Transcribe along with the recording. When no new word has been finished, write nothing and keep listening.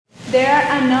There are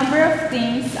a number of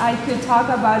things I could talk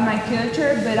about my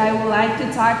culture, but I would like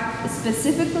to talk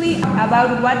specifically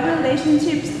about what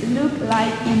relationships look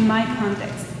like in my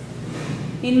context.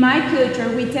 In my culture,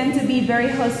 we tend to be very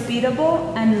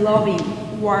hospitable and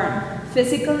loving, warm.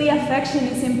 Physically, affection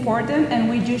is important, and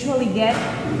we usually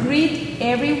greet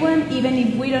everyone even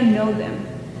if we don't know them.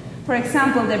 For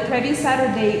example, the previous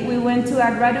Saturday, we went to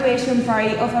a graduation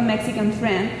party of a Mexican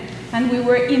friend, and we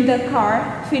were in the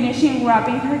car finishing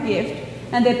wrapping her gift,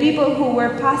 and the people who were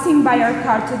passing by our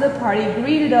car to the party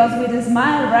greeted us with a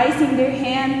smile, raising their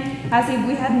hand as if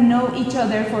we had known each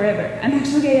other forever. And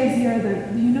actually I asked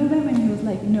them, do you know them? And he was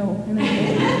like, no. And I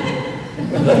said,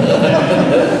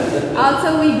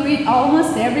 also, we greet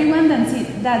almost everyone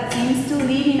that seems to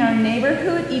live in our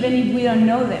neighborhood, even if we don't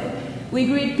know them. We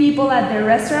greet people at the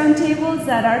restaurant tables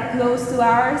that are close to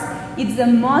ours. It's the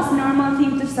most normal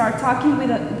thing to start talking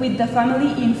with the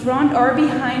family in front or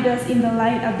behind us in the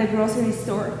line at the grocery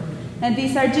store. And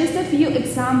these are just a few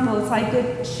examples I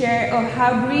could share of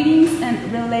how greetings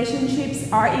and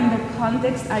relationships are in the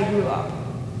context I grew up.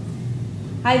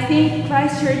 I think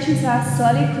Christ Church is a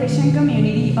solid Christian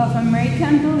community of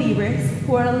American believers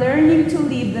who are learning to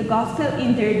live the gospel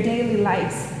in their daily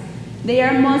lives. They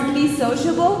are mostly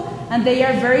sociable, and they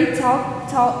are very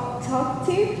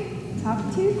talkative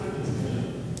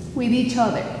with each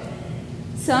other.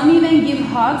 Some even give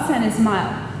hugs and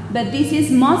smile, but this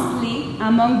is mostly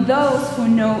among those who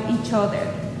know each other.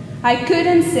 I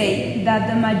couldn't say that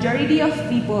the majority of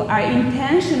people are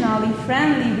intentionally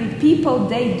friendly with people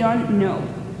they don't know.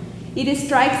 It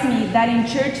strikes me that in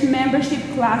church membership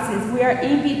classes we are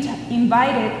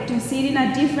invited to sit in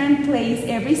a different place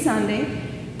every Sunday,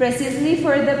 precisely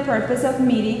for the purpose of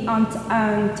meeting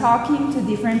and talking to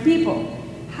different people.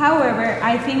 However,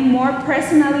 I think more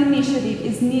personal initiative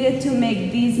is needed to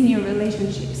make these new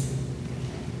relationships.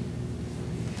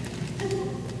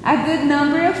 A good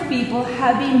number of people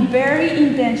have been very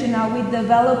intentional with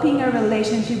developing a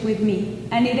relationship with me,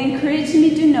 and it encouraged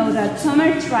me to know that some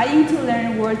are trying to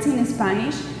learn words in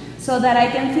Spanish so that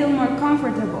I can feel more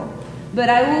comfortable. But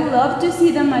I would love to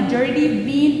see the majority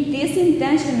being this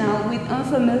intentional with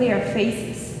unfamiliar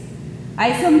faces.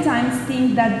 I sometimes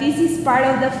think that this is part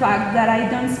of the fact that I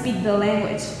don't speak the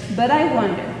language, but I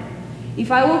wonder,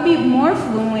 if I will be more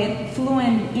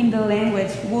fluent in the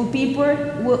language, will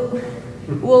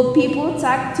people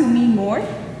talk to me more?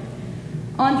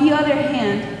 On the other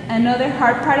hand, another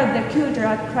hard part of the culture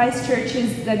at Christ Church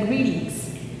is the greetings.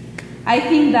 I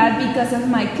think that because of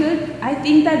my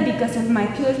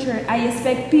culture, I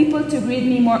expect people to greet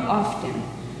me more often.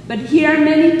 But here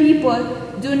many people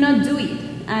do not do it,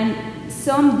 and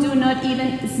some do not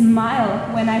even smile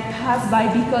when I pass by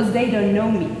because they don't know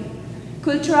me.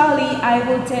 Culturally, I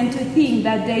will tend to think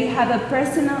that they have a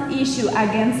personal issue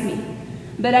against me.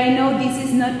 But I know this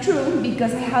is not true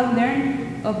because I have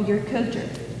learned of your culture.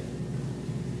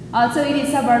 Also, it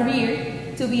is a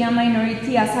barrier to be a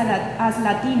minority as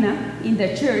Latina in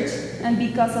the church, and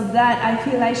because of that, I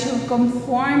feel I should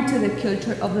conform to the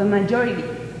culture of the majority.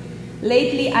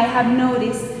 Lately, I have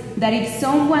noticed that if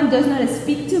someone does not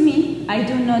speak to me, I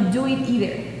do not do it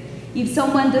either. If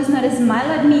someone does not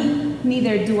smile at me,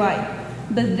 neither do I.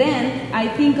 But then I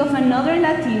think of another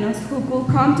Latinos who could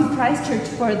come to Christ Church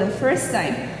for the first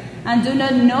time and do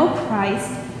not know Christ,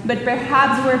 but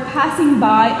perhaps were passing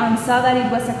by and saw that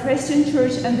it was a Christian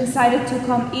church and decided to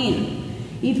come in.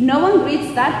 If no one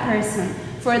greets that person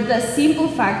for the simple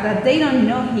fact that they don't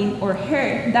know him or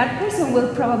her, that person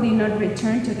will probably not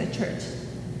return to the church.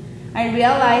 I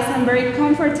realize I'm very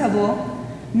comfortable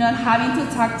not having to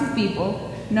talk to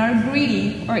people, not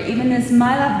greeting or even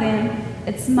smile at them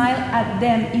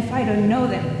if I don't know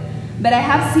them. But I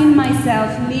have seen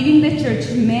myself leaving the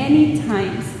church many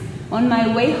times on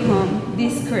my way home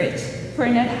discouraged for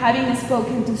not having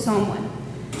spoken to someone.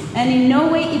 And in no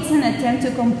way it's an attempt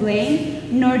to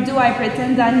complain, nor do I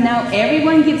pretend that now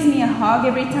everyone gives me a hug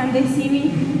every time they see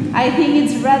me. I think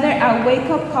it's rather a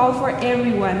wake-up call for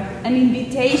everyone, an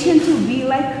invitation to be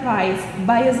like Christ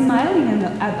by smiling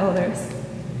at others.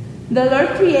 The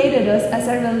Lord created us as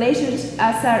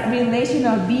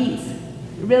relational beings.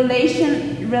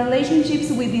 Relationships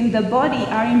within the body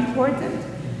are important.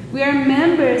 We are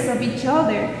members of each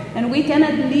other, and we can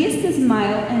at least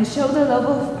smile and show the love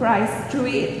of Christ through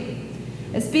it.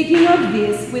 Speaking of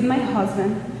this with my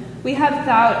husband, we have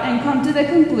thought and come to the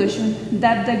conclusion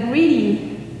that greetings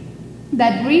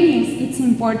is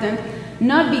important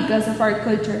not because of our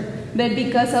culture, but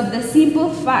because of the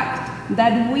simple fact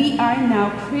that we are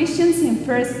now Christians in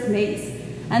first place,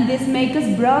 and this makes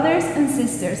us brothers and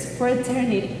sisters for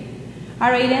eternity.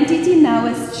 Our identity now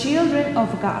is children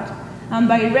of God. And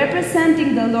by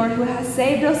representing the Lord who has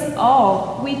saved us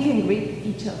all, we can greet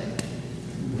each other.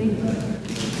 Thank you.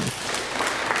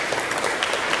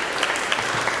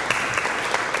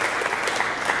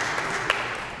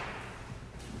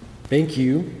 Thank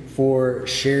you for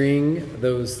sharing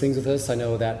those things with us. I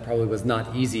know that probably was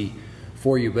not easy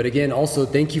for you. But again, also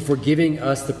thank you for giving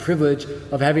us the privilege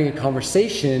of having a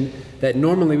conversation that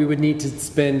normally we would need to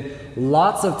spend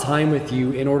lots of time with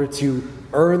you in order to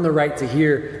earn the right to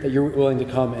hear that you're willing to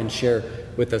come and share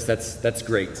with us. That's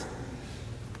great.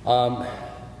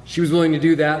 She was willing to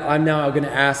do that. I'm now going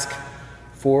to ask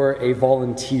for a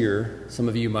volunteer. Some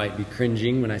of you might be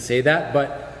cringing when I say that,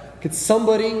 but could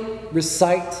somebody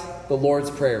recite the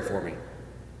Lord's Prayer for me?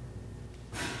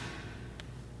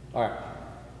 All right.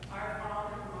 Our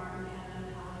Father who art in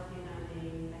heaven, hallowed be thy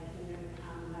name. Thy kingdom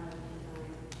come, thy will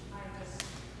be done. I just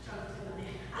choked in the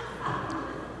name.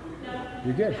 No.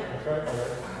 You're good. Pardon?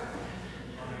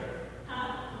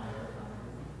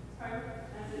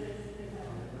 As it is in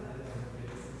heaven.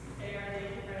 Say our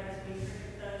daily bread as we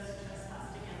forgive those who trespass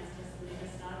against us, and lead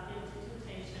us not into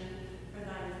temptation, for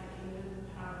thine is the kingdom,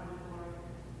 the power, and the glory,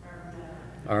 forever and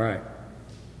ever. All right.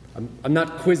 I'm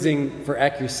not quizzing for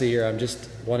accuracy here. I'm just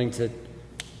wanting to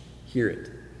hear it.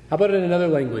 How about in another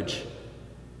language?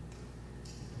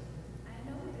 I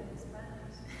know it in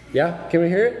Spanish. Yeah? Can we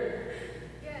hear it?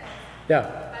 Yes. Yeah.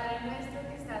 Padre nuestro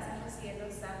que estás en los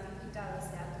cielos, santificado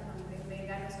sea tu nombre.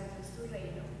 Venga a nosotros tu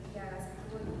reino y hágase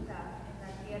tu voluntad en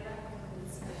la tierra como en el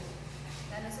cielo.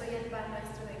 Danos hoy el pan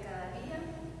nuestro de cada día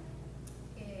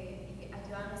y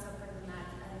ayúdanos a perdonar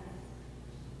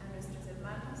a nuestros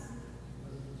hermanos.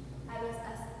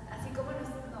 Así como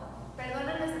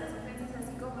perdona nuestras ofensas,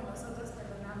 así como nosotros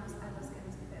perdonamos a los que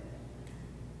nos ofenden.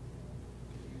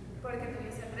 Porque tuyo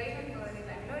es el reino, el poder y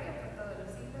la gloria por todos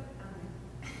los siglos. Amén.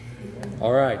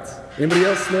 All right. Anybody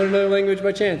else know another language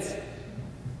by chance?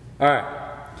 All right.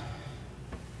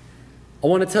 I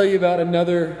want to tell you about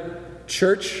another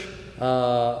church.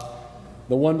 The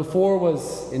one before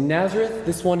was in Nazareth.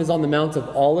 This one is on the Mount of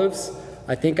Olives.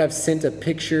 I think I've sent a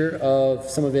picture of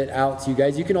some of it out to you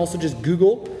guys. You can also just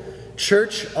Google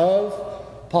Church of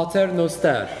Pater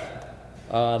Noster,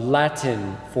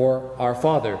 Latin for Our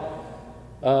Father.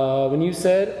 When you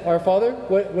said Our Father,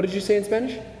 what did you say in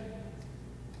Spanish?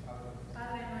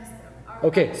 Padre nuestro.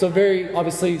 Okay, so very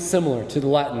obviously similar to the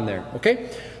Latin there. Okay,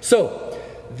 so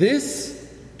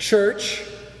this church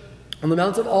on the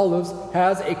Mount of Olives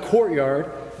has a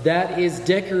courtyard that is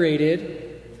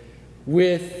decorated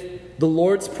with the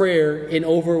Lord's Prayer in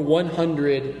over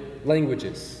 100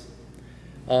 languages.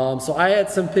 So I had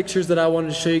some pictures that I wanted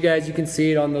to show you guys. You can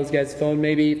see it on those guys' phone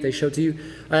maybe if they show it to you.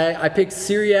 I picked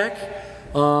Syriac,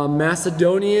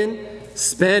 Macedonian,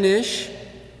 Spanish,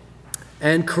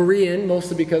 and Korean,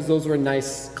 mostly because those were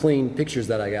nice, clean pictures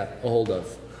that I got a hold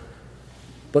of.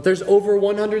 But there's over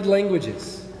 100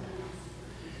 languages.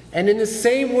 And in the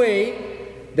same way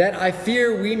that I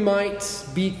fear we might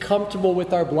be comfortable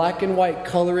with our black and white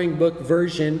coloring book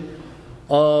version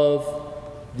of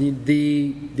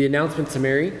the announcement to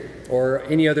Mary, or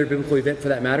any other biblical event for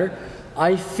that matter,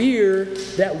 I fear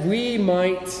that we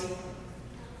might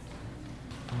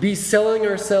be selling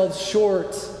ourselves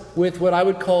short with what I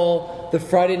would call the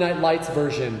Friday Night Lights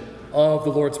version of the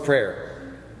Lord's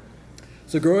Prayer.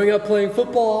 So growing up playing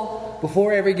football,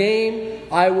 before every game,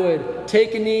 I would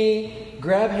take a knee,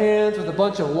 grab hands with a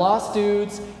bunch of lost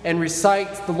dudes, and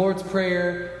recite the Lord's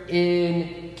Prayer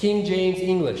in King James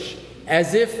English.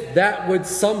 As if that would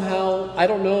somehow, I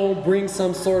don't know, bring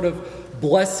some sort of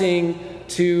blessing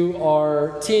to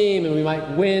our team and we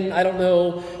might win, I don't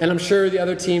know. And I'm sure the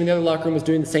other team in the other locker room was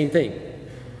doing the same thing.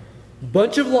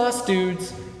 Bunch of lost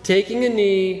dudes taking a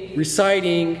knee,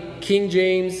 reciting King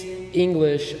James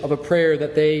English of a prayer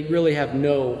that they really have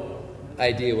no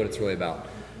idea what it's really about.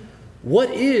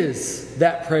 What is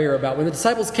that prayer about? When the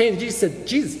disciples came, Jesus said,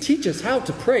 Jesus, teach us how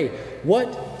to pray.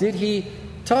 What did he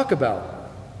talk about?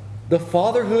 The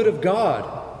fatherhood of God,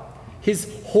 his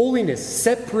holiness,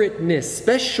 separateness,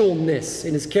 specialness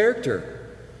in his character,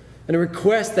 and a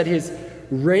request that his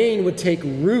reign would take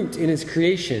root in his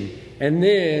creation, and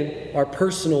then our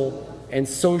personal and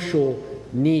social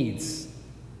needs.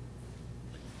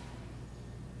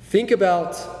 Think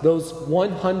about those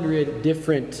 100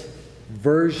 different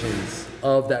versions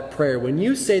of that prayer. When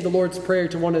you say the Lord's Prayer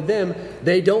to one of them,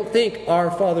 they don't think,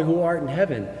 Our Father who art in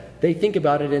heaven. They think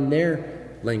about it in their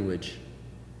language.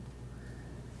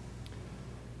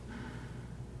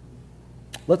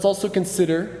 Let's also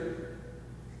consider,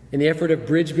 in the effort of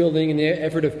bridge building, in the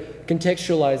effort of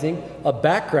contextualizing, a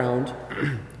background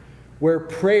where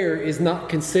prayer is not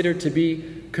considered to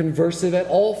be conversive at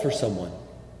all for someone.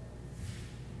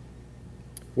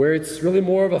 where it's really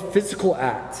more of a physical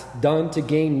act done to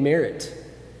gain merit,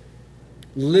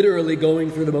 literally going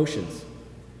through the motions.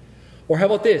 Or how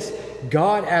about this?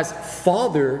 God as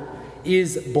Father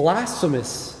is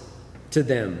blasphemous to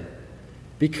them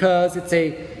because it's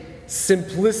a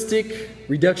simplistic,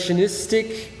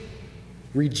 reductionistic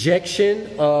rejection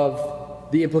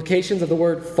of the implications of the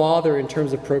word Father in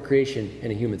terms of procreation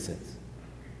in a human sense.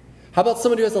 How about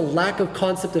somebody who has a lack of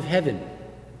concept of heaven?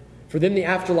 For them, the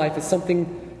afterlife is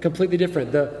something completely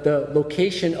different. The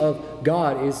location of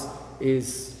God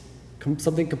is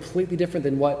something completely different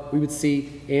than what we would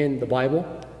see in the Bible.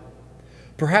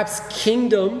 Perhaps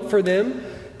kingdom for them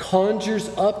conjures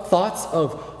up thoughts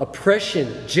of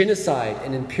oppression, genocide,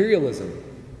 and imperialism.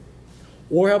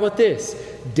 Or how about this?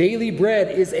 Daily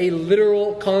bread is a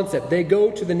literal concept. They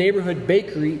go to the neighborhood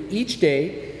bakery each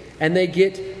day and they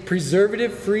get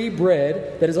preservative-free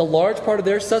bread that is a large part of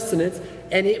their sustenance,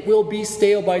 and it will be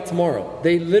stale by tomorrow.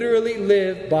 They literally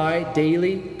live by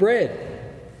daily bread.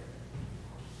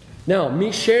 Now,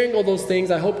 me sharing all those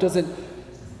things, I hope doesn't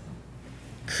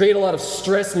create a lot of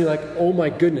stress and you're like, oh my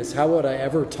goodness, how would I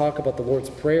ever talk about the Lord's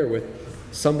Prayer with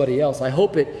somebody else? I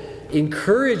hope it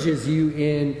encourages you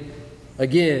in,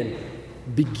 again,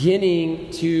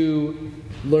 beginning to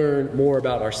learn more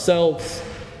about ourselves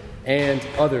and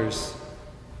others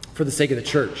for the sake of the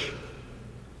church.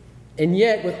 And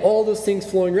yet, with all those things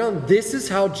flowing around, this is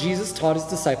how Jesus taught his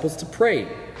disciples to pray.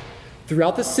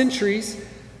 Throughout the centuries,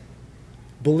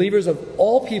 believers of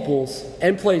all peoples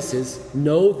and places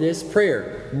know this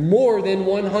prayer. More than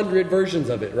 100 versions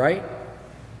of it, right?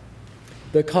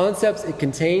 The concepts it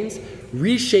contains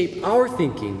reshape our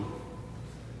thinking,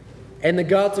 and the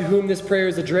God to whom this prayer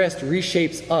is addressed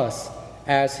reshapes us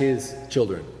as his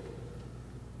children.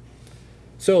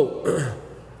 So,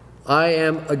 I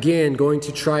am again going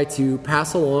to try to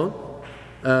pass along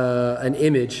an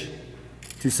image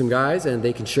to some guys, and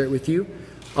they can share it with you.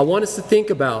 I want us to think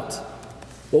about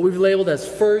what we've labeled as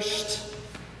first,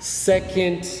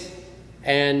 second,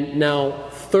 and now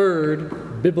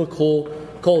third biblical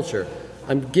culture.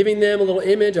 I'm giving them a little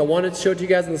image. I wanted to show it to you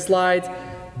guys in the slides.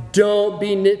 Don't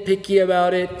be nitpicky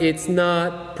about it. It's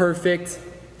not perfect.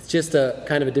 It's just a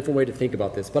kind of a different way to think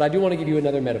about this. But I do want to give you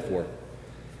another metaphor.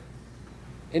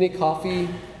 Any coffee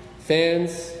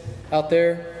fans out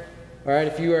there? All right,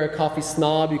 if you are a coffee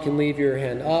snob, you can leave your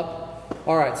hand up.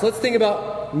 All right, so let's think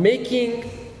about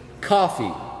making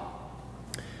coffee.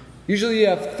 Usually you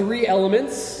have 3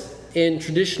 elements in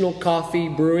traditional coffee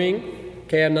brewing.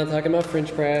 Okay, I'm not talking about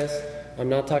French press. I'm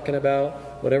not talking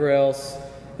about whatever else.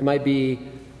 It might be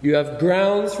you have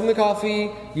grounds from the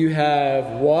coffee, you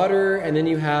have water, and then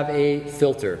you have a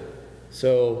filter.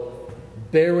 So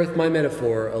bear with my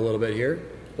metaphor a little bit here,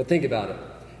 but think about it.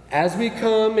 As we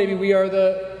come, maybe we are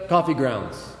the coffee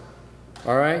grounds.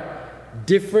 All right?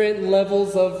 Different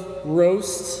levels of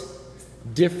roast,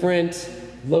 different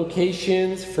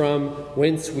locations from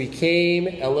whence we came,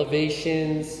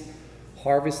 elevations,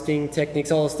 harvesting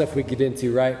techniques, all the stuff we get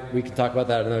into, right? We can talk about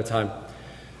that another time.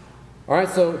 All right,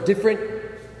 so different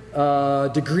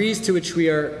degrees to which we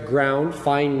are ground,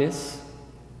 fineness,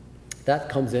 that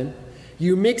comes in.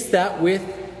 You mix that with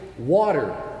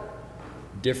water.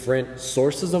 Different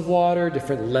sources of water,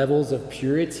 different levels of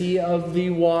purity of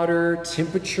the water,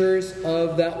 temperatures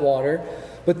of that water.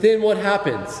 But then what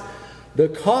happens? The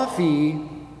coffee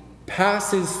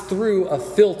passes through a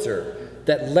filter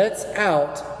that lets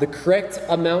out the correct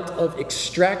amount of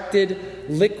extracted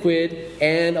liquid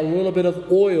and a little bit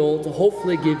of oil to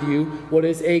hopefully give you what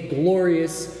is a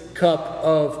glorious cup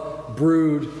of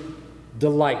brewed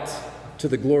delight to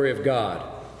the glory of God.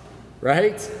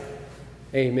 Right?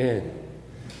 Amen.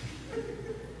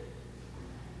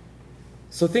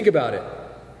 So think about it.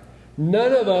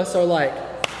 None of us are like,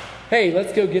 hey,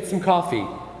 let's go get some coffee.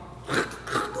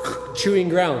 Chewing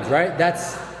grounds, right?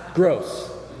 That's gross.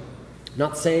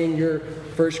 Not saying your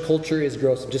first culture is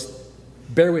gross. Just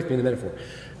bear with me in the metaphor.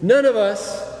 None of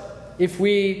us, if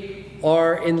we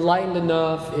are enlightened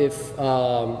enough,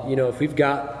 if we've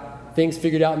got things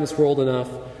figured out in this world enough,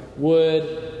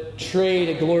 would trade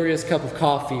a glorious cup of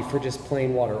coffee for just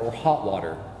plain water or hot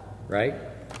water, right?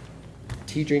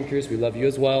 Tea drinkers, we love you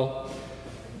as well.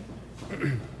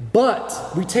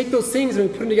 But we take those things and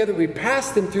we put them together, we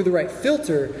pass them through the right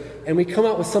filter, and we come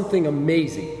out with something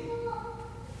amazing.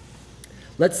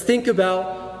 Let's think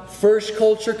about first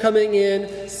culture coming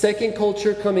in, second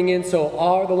culture coming in. So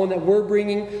the one that we're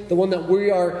bringing, the one that we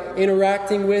are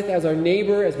interacting with as our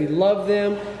neighbor, as we love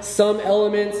them. Some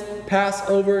elements pass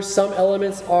over, some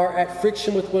elements are at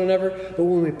friction with one another. But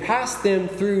when we pass them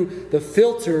through the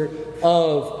filter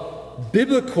of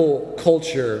biblical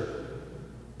culture,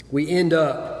 we end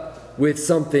up with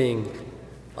something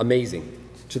amazing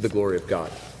to the glory of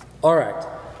God. All right.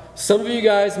 Some of you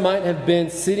guys might have been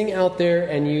sitting out there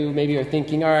and you maybe are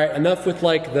thinking, all right, enough with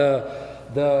like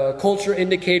the culture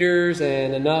indicators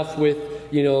and enough with,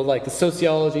 like the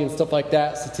sociology and stuff like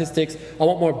that, statistics. I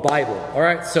want more Bible. All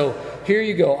right, so here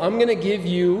you go. I'm going to give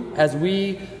you, as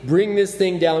we bring this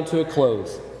thing down to a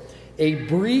close, a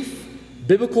brief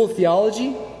biblical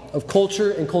theology of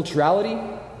culture and culturality.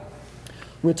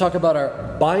 We're going to talk about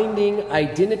our binding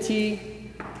identity.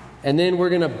 And then we're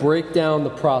going to break down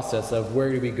the process of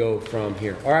where do we go from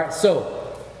here. All right,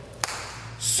 so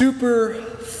super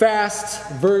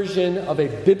fast version of a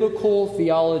biblical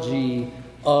theology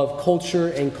of culture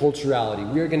and culturality.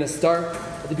 We are going to start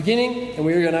at the beginning and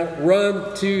we are going to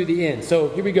run to the end. So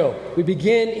here we go. We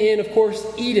begin in, of course,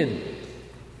 Eden.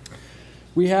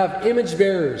 We have image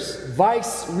bearers,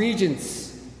 vice regents,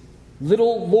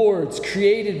 little lords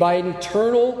created by an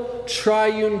eternal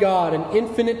triune God, an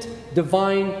infinite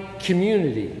divine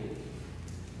community.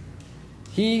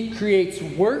 He creates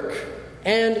work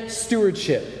and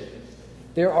stewardship.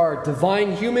 There are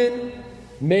divine human,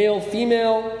 male,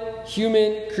 female,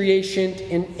 human creation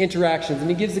interactions. And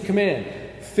he gives the command,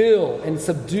 fill and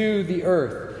subdue the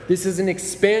earth. This is an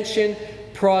expansion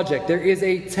project. There is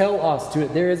a telos to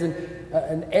it. There is an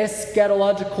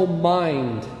eschatological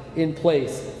mind in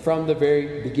place from the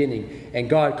very beginning. And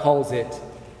God calls it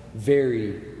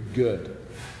very good.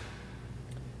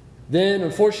 Then,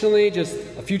 unfortunately, just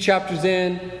a few chapters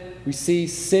in, we see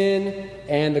sin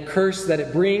and the curse that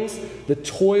it brings, the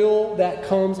toil that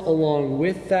comes along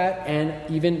with that, and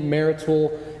even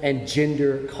marital and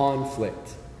gender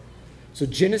conflict. So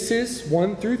Genesis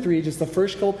 1 through 3, just the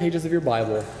first couple pages of your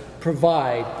Bible,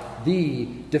 provide the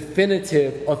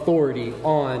definitive authority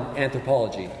on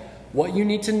anthropology. What you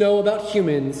need to know about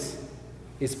humans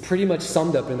is pretty much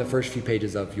summed up in the first few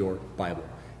pages of your Bible.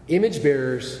 Image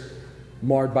bearers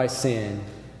marred by sin,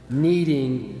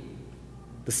 needing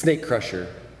the snake crusher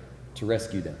to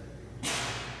rescue them.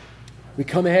 We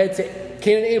come ahead to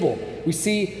Cain and Abel. We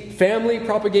see family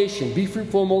propagation, be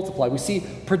fruitful and multiply. We see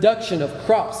production of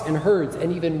crops and herds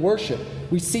and even worship.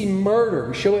 We see murder.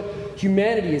 We show what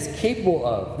humanity is capable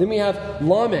of. Then we have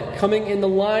Lamech coming in the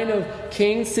line of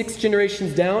Cain 6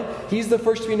 generations down. He's the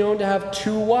first to be known to have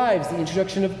 2 wives, the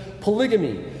introduction of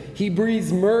polygamy. He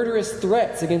breathes murderous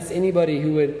threats against anybody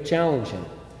who would challenge him.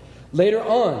 Later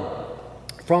on,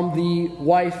 from the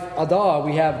wife Adah,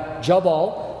 we have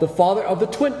Jabal, the father of the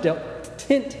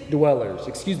tent dwellers.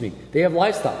 They have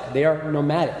livestock. They are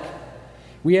nomadic.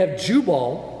 We have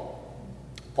Jubal,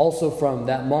 also from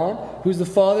that mom, who's the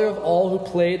father of all who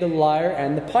play the lyre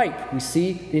and the pipe. We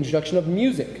see the introduction of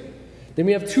music. Then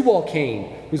we have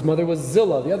Tubal-Cain, whose mother was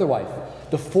Zillah, the other wife,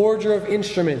 the forger of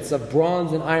instruments of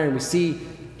bronze and iron. We see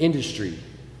industry.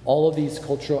 All of these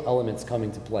cultural elements come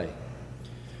into play.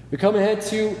 We come ahead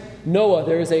to Noah.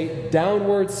 There is a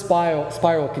downward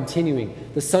spiral continuing.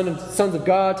 The sons of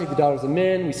God take the daughters of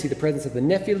men. We see the presence of the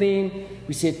Nephilim.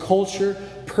 We see a culture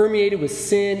permeated with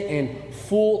sin and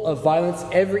full of violence.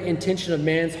 Every intention of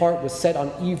man's heart was set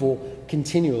on evil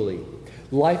continually.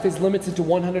 Life is limited to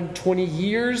 120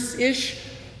 years-ish.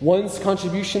 One's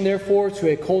contribution, therefore, to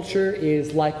a culture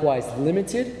is likewise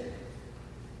limited.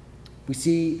 We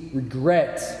see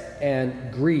regret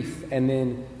and grief and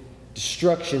then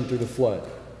destruction through the flood.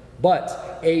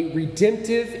 But a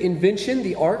redemptive invention,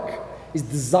 the ark, is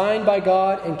designed by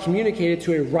God and communicated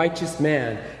to a righteous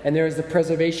man. And there is the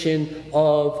preservation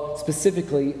of,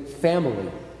 specifically,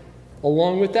 family.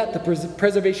 Along with that, the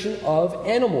preservation of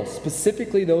animals,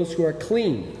 specifically those who are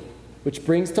clean, which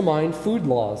brings to mind food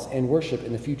laws and worship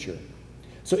in the future.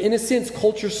 So in a sense,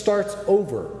 culture starts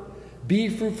over. Be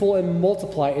fruitful and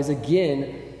multiply is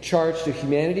again charged to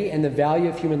humanity, and the value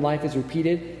of human life is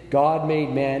repeated. God made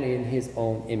man in his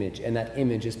own image, and that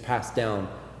image is passed down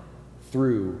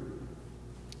through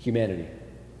humanity.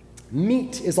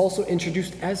 Meat is also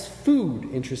introduced as food,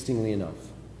 interestingly enough.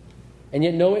 And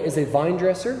yet Noah is a vine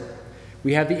dresser.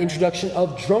 We have the introduction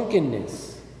of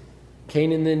drunkenness.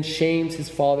 Canaan then shames his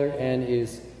father and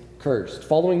is cursed.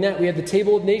 Following that, we have the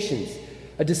table of nations,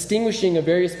 a distinguishing of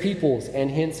various peoples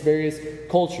and hence various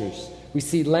cultures. We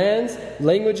see lands,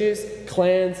 languages,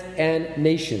 clans, and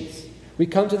nations. We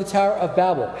come to the Tower of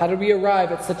Babel. How did we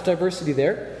arrive at such diversity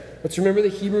there? Let's remember the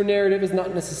Hebrew narrative is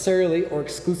not necessarily or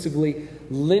exclusively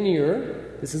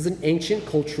linear. This is an ancient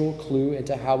cultural clue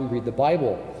into how we read the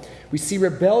Bible. We see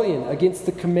rebellion against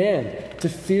the command to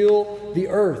fill the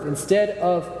earth. Instead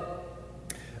of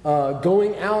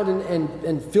going out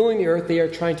and filling the earth, they are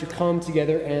trying to come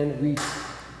together and reach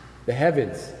the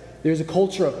heavens. There's a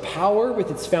culture of power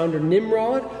with its founder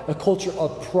Nimrod, a culture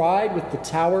of pride with the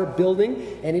tower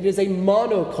building, and it is a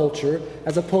monoculture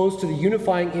as opposed to the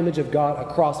unifying image of God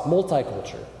across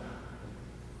multiculture.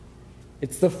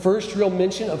 It's the first real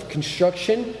mention of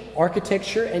construction,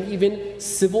 architecture, and even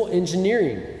civil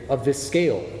engineering of this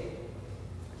scale.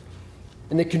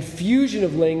 And the confusion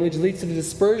of language leads to the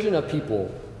dispersion of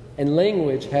people, and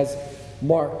language has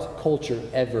marked culture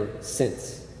ever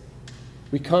since.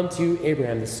 We come to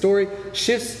Abraham. The story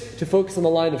shifts to focus on the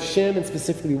line of Shem and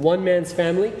specifically one man's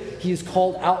family. He is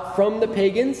called out from the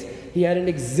pagans. He had an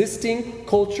existing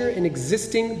culture, an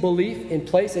existing belief in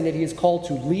place, and yet he is called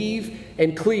to leave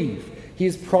and cleave. He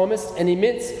is promised an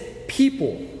immense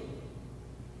people.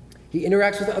 He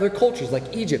interacts with other cultures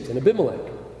like Egypt and Abimelech.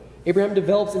 Abraham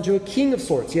develops into a king of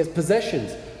sorts. He has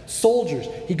possessions, soldiers.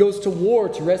 He goes to war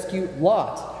to rescue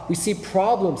Lot. We see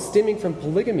problems stemming from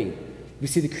polygamy. We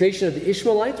see the creation of the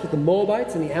Ishmaelites with the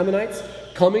Moabites and the Ammonites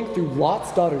coming through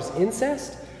Lot's daughter's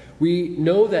incest. We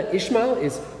know that Ishmael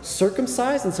is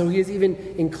circumcised, and so he is even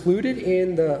included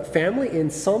in the family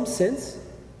in some sense.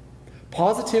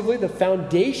 Positively, the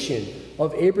foundation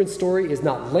of Abram's story is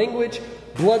not language,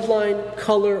 bloodline,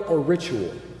 color, or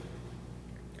ritual.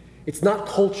 It's not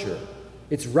culture.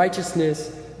 It's righteousness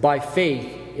by faith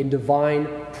in divine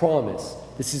promise.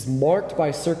 This is marked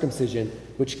by circumcision,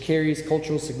 which carries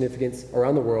cultural significance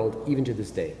around the world, even to this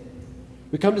day.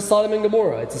 We come to Sodom and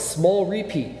Gomorrah. It's a small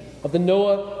repeat of the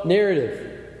Noah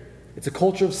narrative. It's a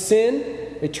culture of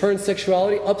sin. They turn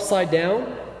sexuality upside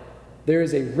down. There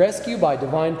is a rescue by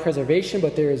divine preservation,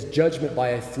 but there is judgment by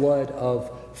a flood of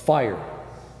fire.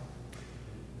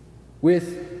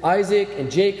 With Isaac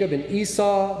and Jacob and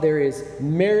Esau, there is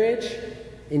marriage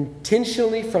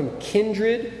intentionally from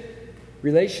kindred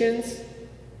relations.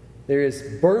 There is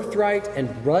birthright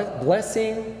and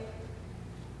blessing.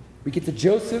 We get to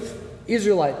Joseph,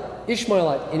 Israelite,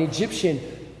 Ishmaelite, and Egyptian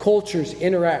cultures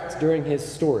interact during his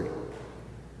story.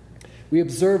 We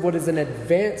observe what is an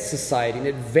advanced society, an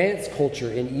advanced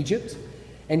culture in Egypt.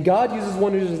 And God uses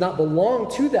one who does not belong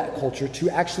to that culture to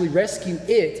actually rescue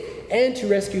it and to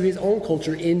rescue his own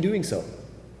culture in doing so.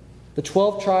 The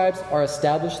 12 tribes are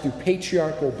established through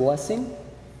patriarchal blessing,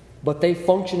 but they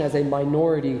function as a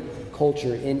minority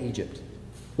culture in Egypt.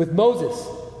 With Moses,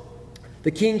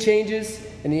 the king changes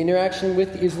and the interaction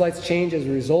with the Israelites change as a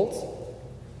result.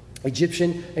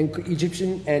 Egyptian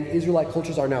and Israelite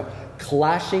cultures are now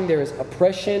clashing. There is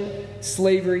oppression,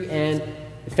 slavery, and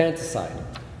infanticide.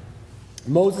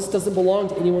 Moses doesn't belong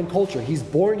to any one culture. He's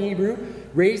born Hebrew,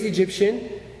 raised Egyptian.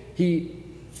 He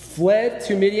fled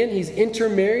to Midian. He's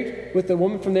intermarried with a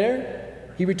woman from there.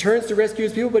 He returns to rescue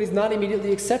his people, but he's not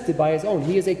immediately accepted by his own.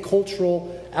 He is a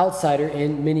cultural outsider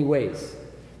in many ways.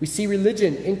 We see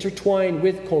religion intertwined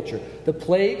with culture. The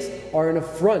plagues are an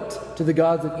affront to the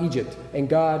gods of Egypt, and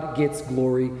God gets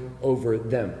glory over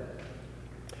them.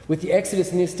 With the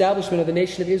Exodus and the establishment of the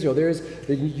nation of Israel, there is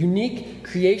the unique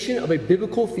creation of a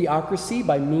biblical theocracy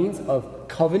by means of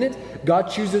covenant. God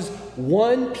chooses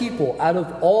one people out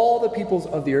of all the peoples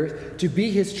of the earth to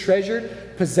be his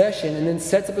treasured possession, and then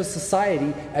sets up a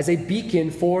society as a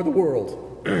beacon for the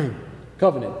world.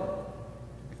 Covenant.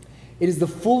 It is the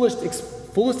fullest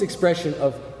expression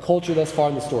of culture thus far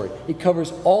in the story. It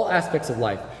covers all aspects of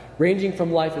life, ranging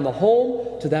from life in the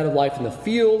home to that of life in the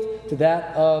field to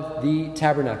that of the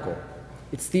tabernacle.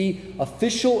 It's the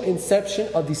official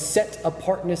inception of the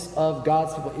set-apartness of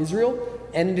God's people Israel,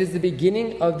 and it is the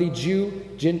beginning of the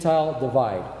Jew-Gentile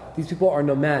divide. These people are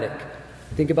nomadic.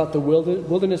 Think about the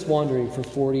wilderness wandering for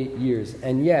 40 years,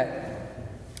 and yet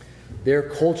their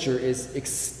culture is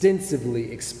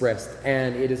extensively expressed,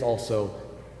 and it is also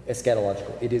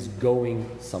eschatological. It is going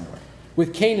somewhere.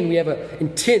 With Canaan, we have an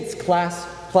intense clash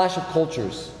of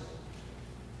cultures,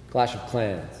 clash of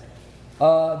clans.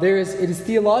 It is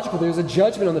theological. There is a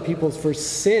judgment on the peoples for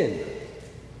sin,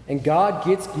 and God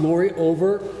gets glory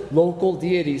over local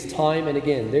deities time and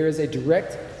again. There is a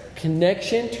direct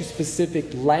connection to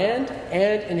specific land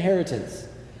and inheritance,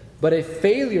 but a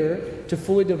failure to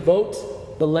fully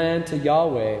devote the land to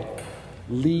Yahweh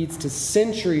leads to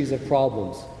centuries of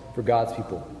problems for God's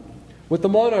people. With the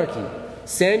monarchy,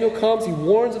 Samuel comes, he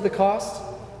warns of the cost.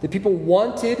 The people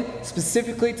wanted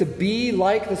specifically to be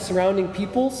like the surrounding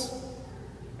peoples.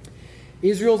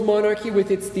 Israel's monarchy,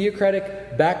 with its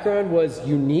theocratic background, was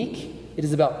unique. It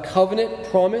is about covenant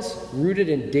promise rooted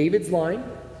in David's line.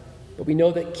 But we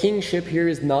know that kingship here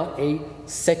is not a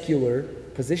secular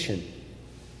position.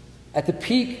 At the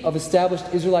peak of established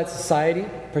Israelite society,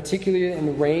 particularly in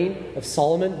the reign of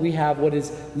Solomon, we have what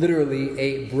is literally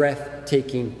a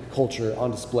breathtaking culture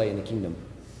on display in the kingdom.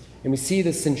 And we see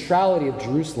the centrality of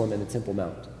Jerusalem and the Temple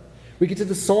Mount. We get to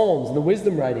the Psalms and the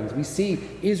wisdom writings. We see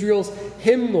Israel's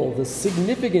hymnal, the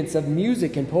significance of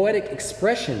music and poetic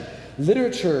expression.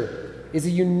 Literature is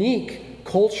a unique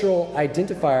cultural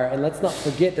identifier, and let's not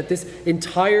forget that this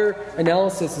entire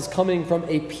analysis is coming from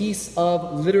a piece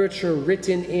of literature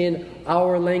written in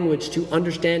our language to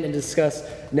understand and discuss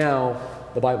now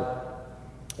the Bible.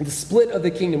 In the split of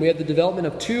the kingdom, we have the development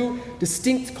of two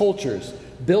distinct cultures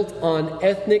built on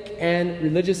ethnic and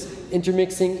religious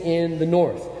intermixing in the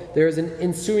north. There is an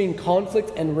ensuing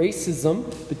conflict and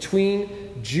racism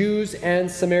between Jews and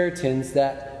Samaritans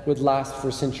that would last for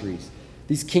centuries.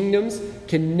 These kingdoms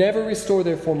can never restore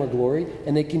their former glory,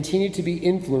 and they continue to be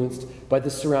influenced by the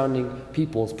surrounding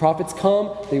peoples. Prophets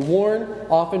come, they warn,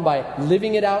 often by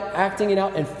living it out, acting it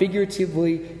out, and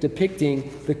figuratively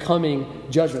depicting the coming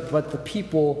judgment. But the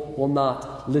people will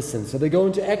not listen. So they go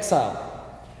into exile.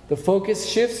 The focus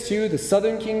shifts to the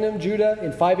southern kingdom, Judah,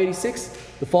 in 586.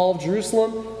 The fall of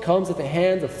Jerusalem comes at the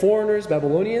hands of foreigners,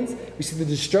 Babylonians. We see the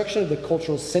destruction of the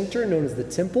cultural center known as the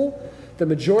temple. The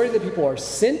majority of the people are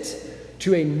sent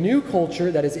to a new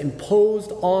culture that is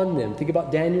imposed on them. Think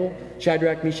about Daniel,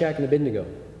 Shadrach, Meshach, and Abednego.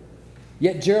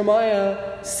 Yet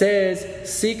Jeremiah says,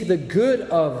 seek the good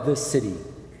of the city,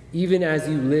 even as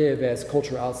you live as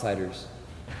cultural outsiders,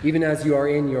 even as you are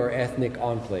in your ethnic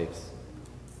enclaves.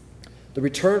 The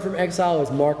return from exile is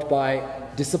marked by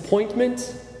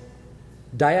disappointment,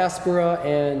 diaspora,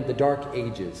 and the dark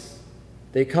ages.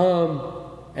 They come,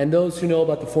 and those who know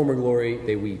about the former glory,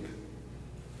 they weep.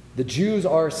 The Jews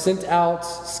are sent out,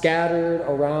 scattered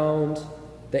around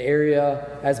the area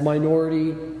as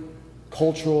minority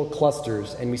cultural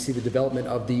clusters, and we see the development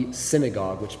of the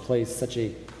synagogue, which plays such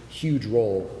a huge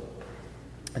role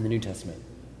in the New Testament,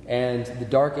 and the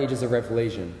dark ages of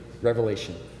Revelation.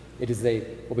 It is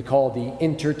what we call the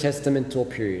intertestamental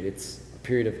period. It's a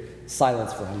period of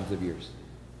silence for hundreds of years.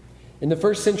 In the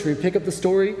first century, pick up the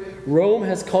story. Rome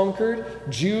has conquered.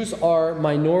 Jews are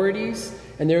minorities.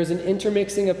 And there is an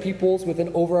intermixing of peoples with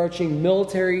an overarching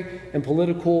military and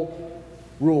political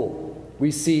rule.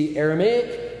 We see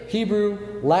Aramaic,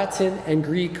 Hebrew, Latin, and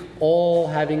Greek all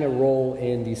having a role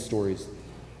in these stories.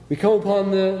 We come upon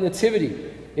the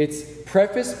Nativity. It's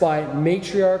prefaced by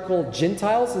matriarchal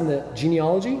Gentiles in the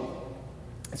genealogy.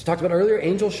 As we talked about earlier,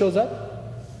 angel shows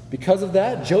up. Because of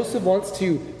that, Joseph wants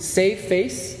to save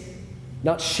face,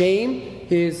 not shame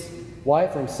his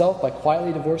wife or himself by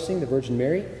quietly divorcing the Virgin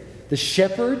Mary. The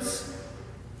shepherds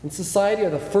in society are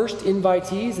the first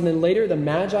invitees, and then later the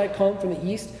Magi come from the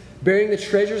east, bearing the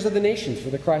treasures of the nations for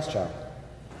the Christ child.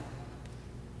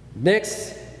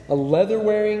 Next, a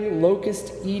leather-wearing,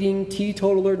 locust-eating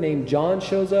teetotaler named John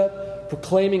shows up,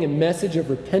 proclaiming a message of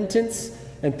repentance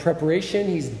and preparation.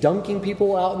 He's dunking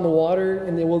people out in the water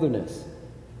in the wilderness.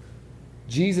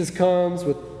 Jesus comes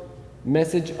with a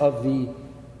message of the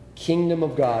kingdom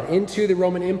of God. Into the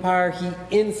Roman Empire,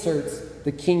 he inserts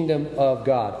the kingdom of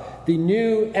God. The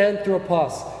new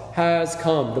anthropos has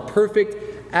come, the perfect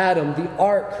Adam, the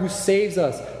ark who saves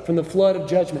us from the flood of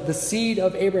judgment, the seed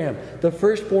of Abraham, the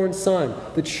firstborn son,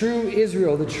 the true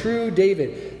Israel, the true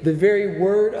David. The very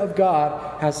word of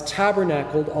God has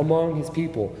tabernacled among his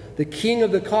people. The king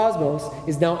of the cosmos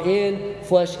is now in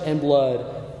flesh and blood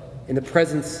in the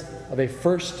presence of a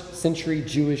first century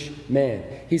Jewish man.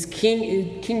 His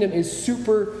kingdom is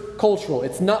super cultural.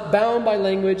 It's not bound by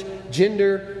language,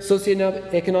 gender,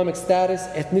 socioeconomic status,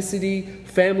 ethnicity,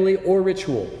 family, or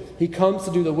ritual. He comes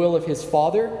to do the will of his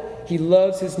Father. He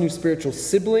loves his new spiritual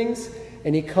siblings,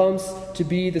 and he comes to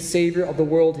be the Savior of the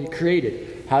world he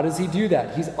created. How does he do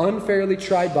that? He's unfairly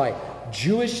tried by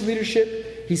Jewish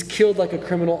leadership. He's killed like a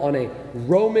criminal on a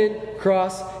Roman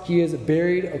cross. He is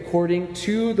buried according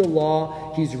to the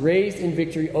law. He's raised in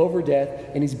victory over death,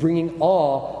 and he's bringing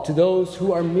awe to those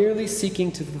who are merely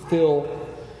seeking to fulfill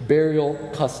burial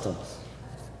customs.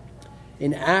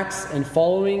 In Acts and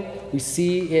following, we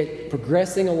see it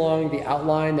progressing along the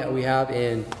outline that we have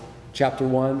in chapter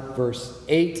 1, verse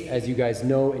 8, as you guys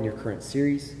know in your current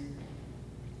series.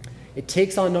 It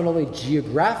takes on not only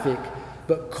geographic,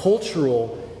 but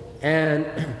cultural and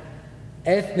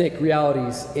ethnic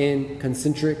realities in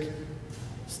concentric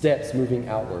steps moving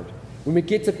outward. When we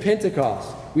get to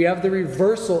Pentecost, we have the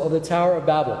reversal of the Tower of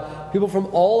Babel. People from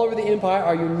all over the empire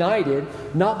are united,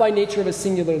 not by nature of a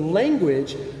singular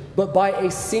language, but by a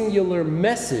singular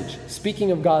message,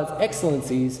 speaking of God's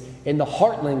excellencies in the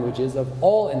heart languages of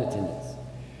all in attendance.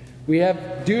 We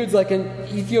have dudes like an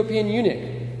Ethiopian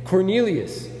eunuch,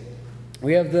 Cornelius.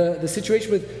 We have the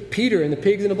situation with Peter and the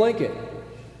pigs in a blanket.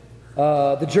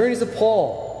 The journeys of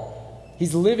Paul.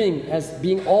 He's living as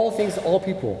being all things to all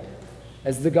people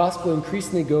as the gospel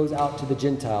increasingly goes out to the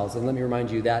Gentiles. And let me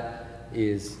remind you, that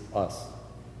is us.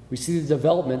 we see the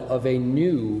development of a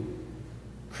new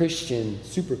Christian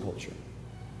superculture.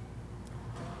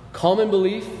 Common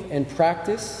belief and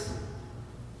practice,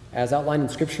 as outlined in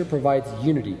Scripture, provides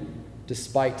unity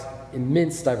despite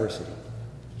immense diversity.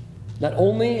 Not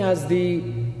only has the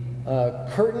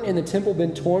curtain in the temple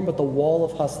been torn, but the wall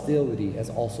of hostility has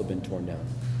also been torn down.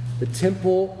 The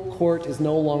temple court is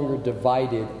no longer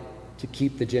divided to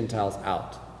keep the Gentiles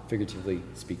out, figuratively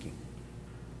speaking.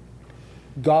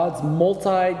 God's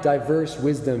multi-diverse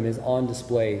wisdom is on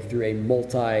display through a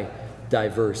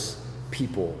multi-diverse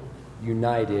people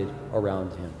united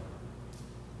around him.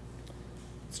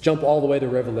 Let's jump all the way to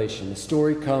Revelation. The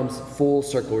story comes full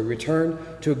circle. We return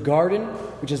to a garden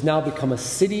which has now become a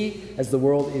city as the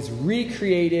world is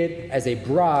recreated as a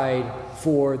bride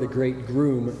for the great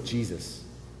groom, Jesus.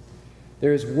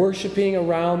 There is worshiping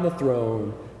around the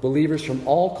throne, believers from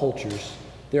all cultures.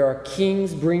 There are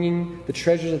kings bringing the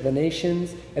treasures of the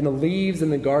nations, and the leaves in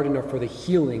the garden are for the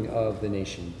healing of the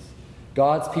nations.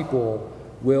 God's people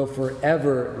will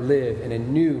forever live in a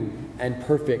new and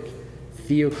perfect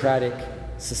theocratic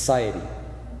society.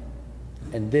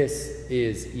 And this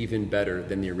is even better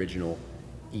than the original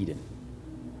Eden.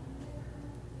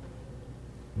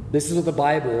 This is what the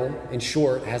Bible, in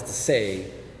short, has to say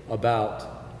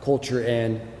about culture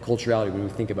and culturality when we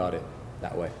think about it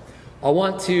that way. I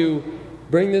want to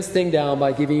bring this thing down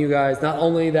by giving you guys not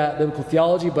only that biblical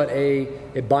theology, but a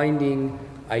binding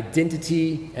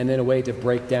identity, and then a way to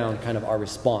break down kind of our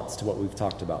response to what we've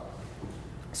talked about.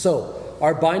 So,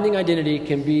 our binding identity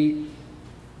can be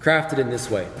crafted in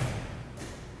this way.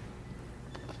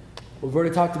 We've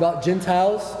already talked about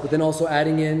Gentiles, but then also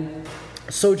adding in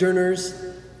sojourners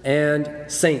and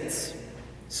saints.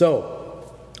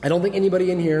 So, I don't think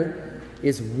anybody in here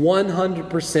is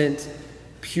 100%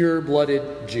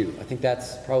 pure-blooded Jew. I think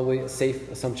that's probably a safe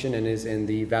assumption and is in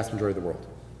the vast majority of the world.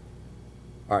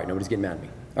 All right, nobody's getting mad at me.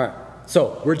 All right,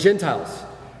 so we're Gentiles.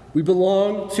 We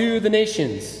belong to the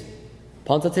nations.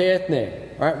 Pantate ethne.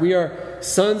 All right, we are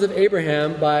sons of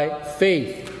Abraham by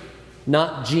faith,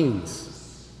 not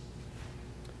genes.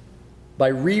 By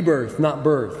rebirth, not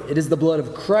birth. It is the blood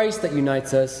of Christ that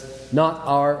unites us, not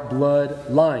our blood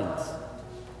lines.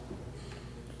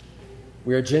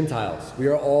 We are Gentiles. We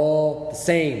are all the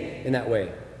same in that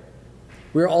way.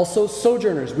 We are also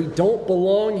sojourners. We don't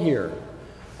belong here.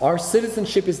 Our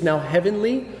citizenship is now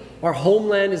heavenly. Our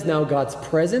homeland is now God's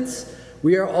presence.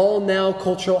 We are all now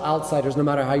cultural outsiders, no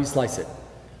matter how you slice it.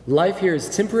 Life here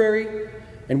is temporary,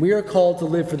 and we are called to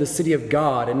live for the city of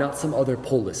God and not some other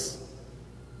polis,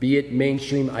 be it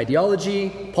mainstream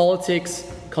ideology,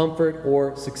 politics, comfort,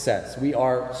 or success. We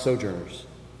are sojourners.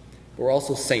 But we're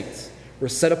also saints. We're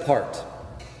set apart.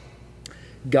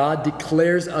 God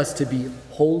declares us to be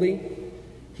holy.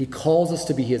 He calls us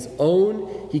to be his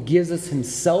own. He gives us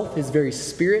himself, his very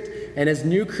spirit. And as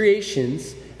new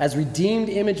creations, as redeemed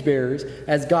image bearers,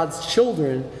 as God's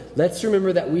children, let's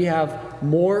remember that we have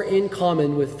more in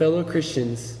common with fellow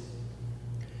Christians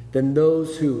than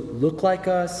those who look like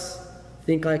us,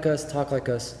 think like us, talk like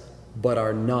us, but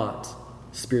are not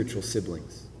spiritual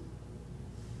siblings.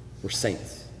 We're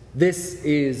saints. This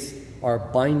is our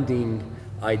binding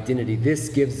identity. This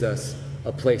gives us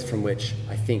a place from which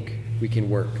I think we can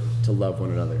work to love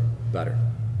one another better.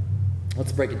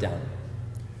 Let's break it down.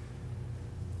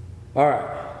 All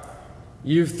right.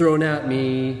 You've thrown at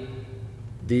me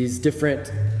these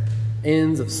different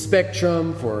ends of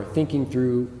spectrum for thinking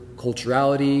through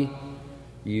culturality.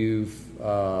 You've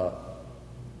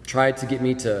tried to get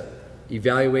me to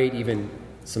evaluate even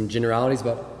some generalities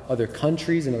about other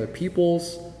countries and other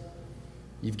peoples.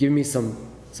 You've given me some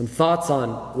thoughts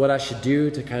on what I should do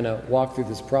to kind of walk through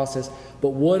this process. But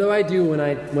what do I do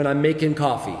when I'm making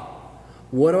coffee?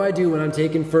 What do I do when I'm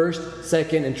taking first,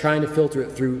 second, and trying to filter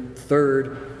it through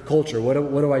third culture? What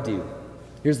do I do?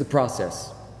 Here's the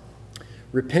process.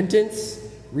 Repentance,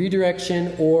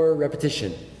 redirection, or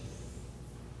repetition.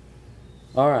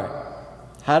 All right.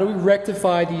 How do we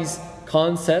rectify these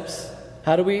concepts?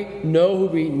 How do we know who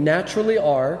we naturally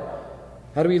are?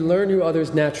 How do we learn who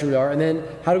others naturally are? And then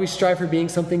how do we strive for being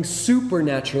something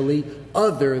supernaturally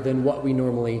other than what we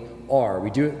normally are? We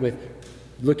do it with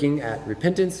looking at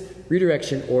repentance,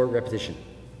 redirection, or repetition.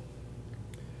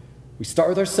 We start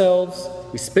with ourselves.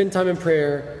 We spend time in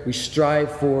prayer. We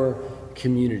strive for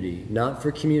community, not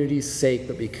for community's sake,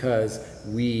 but because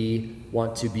we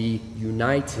want to be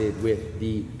united with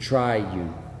the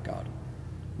triune God.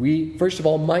 We, first of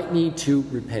all, might need to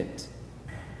repent.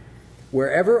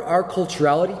 Wherever our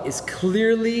culturality is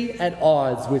clearly at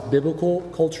odds with biblical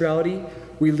culturality,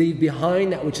 we leave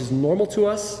behind that which is normal to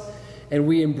us, and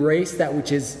we embrace that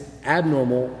which is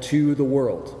abnormal to the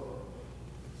world.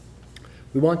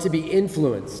 We want to be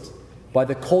influenced by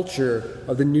the culture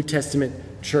of the New Testament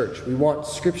church. We want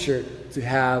Scripture to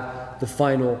have the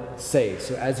final say.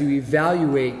 So as you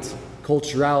evaluate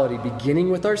culturality,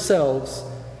 beginning with ourselves,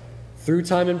 through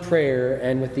time and prayer,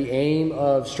 and with the aim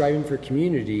of striving for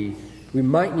community, we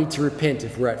might need to repent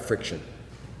if we're at friction.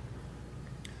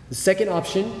 The second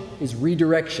option is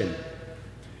redirection.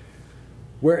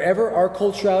 Wherever our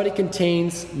culturality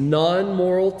contains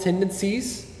non-moral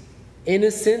tendencies,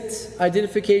 innocent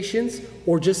identifications,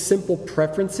 or just simple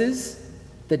preferences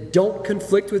that don't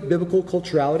conflict with biblical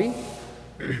culturality,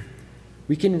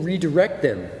 we can redirect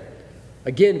them,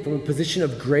 again, from a position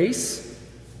of grace,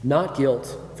 not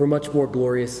guilt, for much more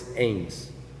glorious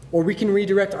aims. Or we can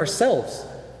redirect ourselves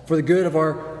for the good of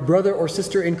our brother or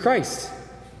sister in Christ.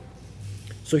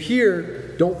 So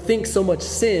here, don't think so much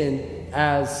sin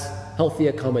as healthy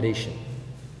accommodation.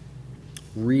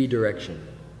 Redirection.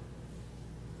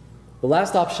 The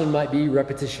last option might be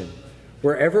repetition.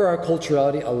 Wherever our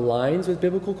culturality aligns with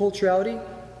biblical culturality,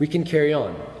 we can carry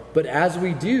on. But as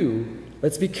we do,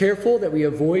 let's be careful that we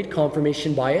avoid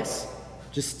confirmation bias.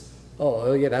 Just,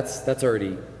 oh yeah, that's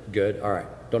already good. All right,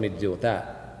 don't need to deal with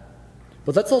that.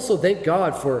 But let's also thank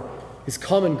God for His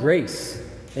common grace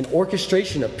and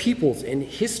orchestration of peoples in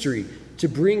history to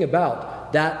bring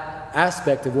about that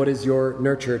aspect of what is your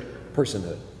nurtured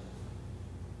personhood.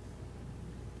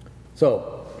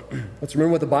 So, let's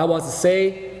remember what the Bible has to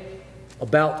say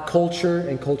about culture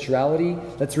and culturality.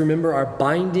 Let's remember our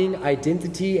binding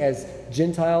identity as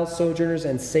Gentiles, sojourners,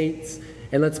 and saints.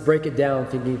 And let's break it down,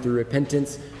 thinking through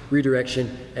repentance,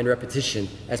 redirection, and repetition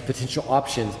as potential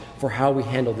options for how we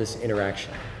handle this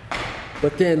interaction.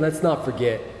 But then let's not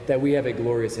forget that we have a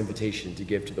glorious invitation to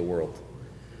give to the world.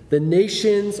 The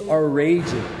nations are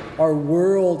raging. Our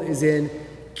world is in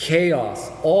chaos.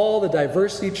 All the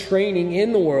diversity training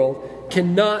in the world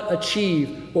cannot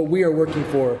achieve what we are working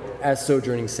for as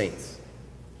sojourning saints.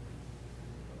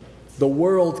 The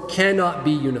world cannot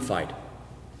be unified,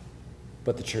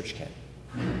 but the church can.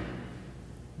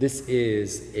 This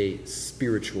is a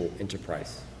spiritual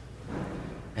enterprise.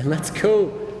 And let's go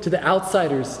to the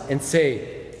outsiders and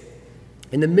say,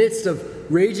 in the midst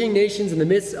of raging nations, in the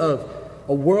midst of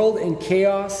a world in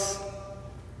chaos,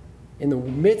 in the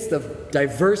midst of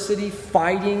diversity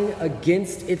fighting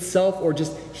against itself or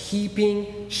just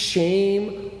heaping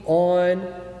shame on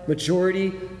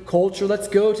majority culture, let's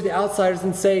go to the outsiders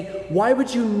and say, why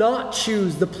would you not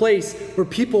choose the place where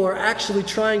people are actually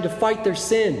trying to fight their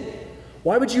sin?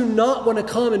 Why would you not want to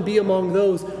come and be among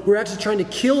those who are actually trying to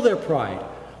kill their pride?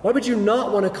 Why would you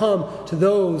not want to come to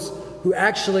those who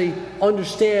actually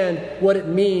understand what it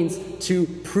means to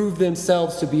prove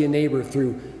themselves to be a neighbor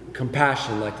through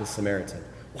compassion like the Samaritan?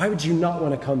 Why would you not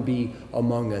want to come be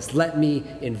among us? Let me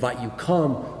invite you.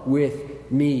 Come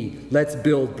with me. Let's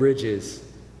build bridges.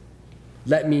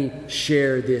 Let me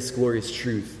share this glorious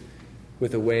truth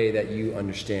with a way that you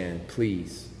understand.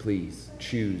 Please, please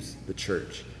choose the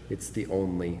church. It's the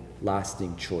only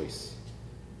lasting choice.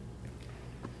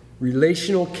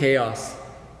 Relational chaos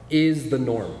is the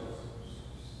norm,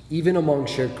 even among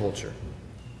shared culture.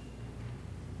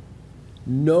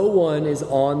 No one is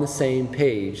on the same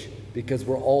page because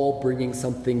we're all bringing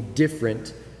something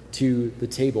different to the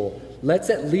table. Let's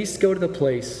at least go to the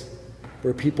place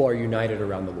where people are united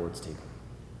around the Lord's table.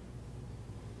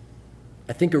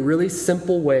 I think a really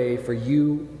simple way for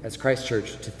you as Christ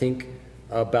Church to think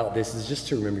about this is just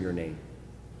to remember your name.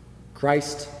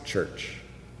 Christ Church.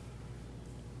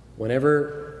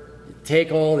 Whenever you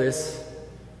take all this,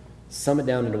 sum it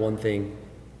down into one thing.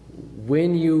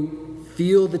 When you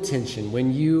feel the tension,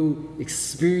 when you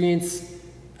experience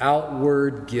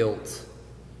outward guilt,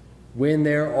 when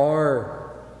there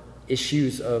are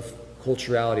issues of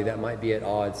culturality that might be at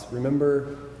odds,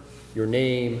 remember your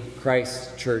name,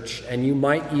 Christ Church, and you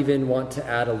might even want to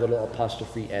add a little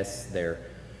apostrophe S there.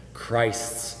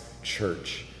 Christ's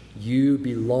Church. You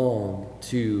belong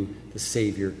to the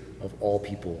Savior of all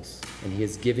peoples, and He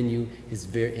has given you His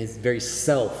very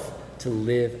self to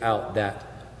live out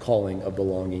that calling of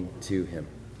belonging to Him.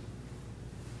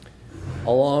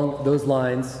 Along those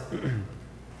lines,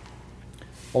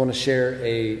 I want to share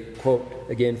a quote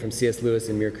again from C.S. Lewis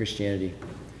in Mere Christianity.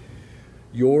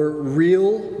 Your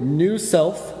real new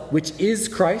self, which is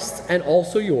Christ and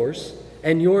also yours,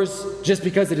 and yours just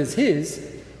because it is His,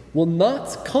 will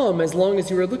not come as long as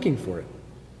you are looking for it.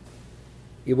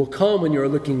 It will come when you are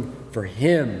looking for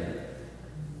Him.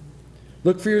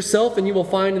 Look for yourself and you will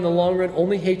find in the long run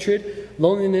only hatred,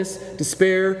 loneliness,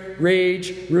 despair,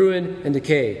 rage, ruin, and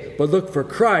decay. But look for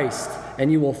Christ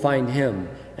and you will find Him.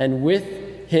 And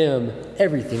with Him,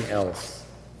 everything else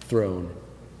thrown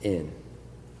in.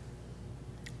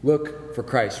 Look for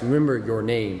Christ. Remember your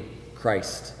name,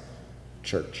 Christ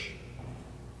Church.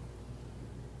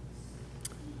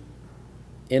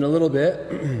 In a little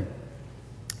bit,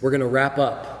 we're going to wrap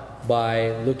up by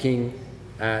looking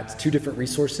at two different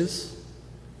resources,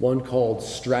 one called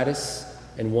Stratus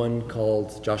and one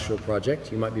called Joshua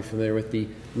Project. You might be familiar with the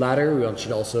latter. We want you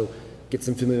to also get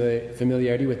some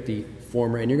familiarity with the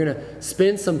former. And you're going to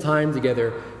spend some time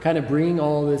together kind of bringing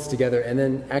all of this together and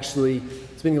then actually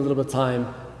spending a little bit of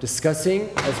time discussing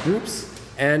as groups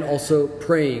and also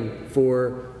praying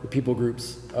for the people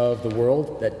groups of the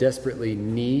world that desperately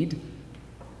need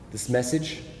this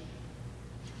message.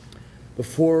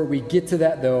 Before we get to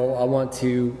that, though, I want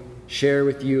to share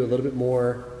with you a little bit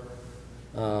more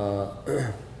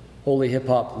holy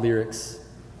hip-hop lyrics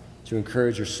to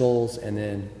encourage your souls and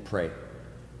then pray.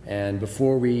 And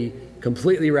before we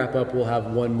completely wrap up, we'll have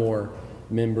one more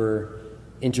member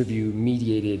interview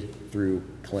mediated through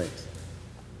Clint.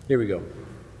 Here we go.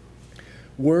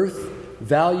 Worth,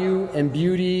 value, and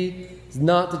beauty is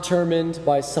not determined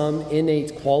by some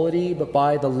innate quality, but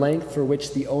by the length for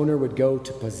which the owner would go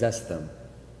to possess them.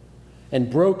 And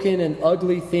broken and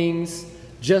ugly things,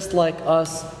 just like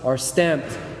us, are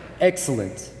stamped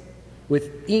excellent,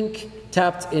 with ink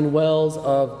tapped in wells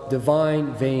of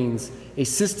divine veins, a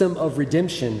system of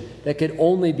redemption that could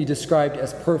only be described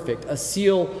as perfect, a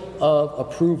seal of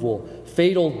approval,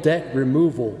 fatal debt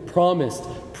removal, promised,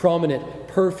 prominent,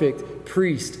 perfect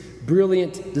priest,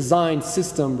 brilliant design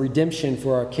system, redemption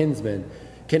for our kinsmen,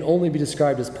 can only be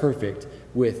described as perfect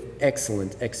with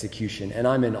excellent execution. And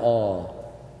I'm in awe.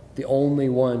 The only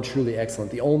one truly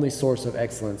excellent, the only source of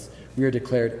excellence, we are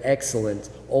declared excellent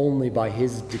only by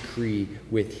his decree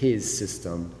with his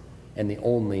system, and the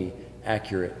only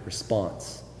accurate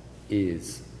response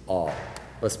is awe.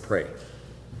 Let's pray.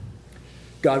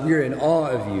 God, we are in awe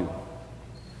of you.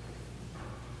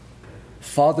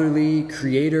 Fatherly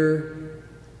creator,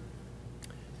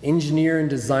 engineer and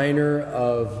designer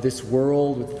of this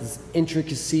world with this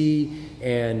intricacy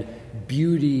and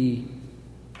beauty,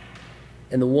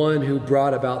 and the one who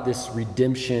brought about this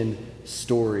redemption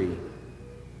story.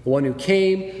 The one who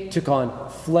came, took on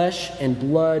flesh and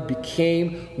blood,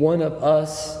 became one of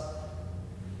us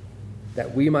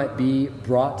that we might be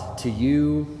brought to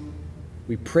you.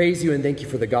 We praise you and thank you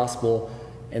for the gospel.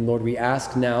 And Lord, we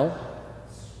ask now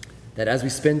that as we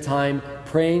spend time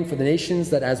praying for the nations,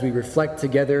 that as we reflect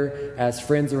together as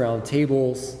friends around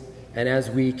tables, and as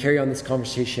we carry on this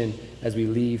conversation, as we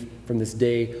leave from this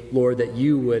day, Lord, that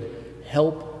you would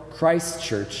help Christ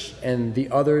Church and the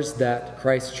others that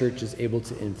Christ Church is able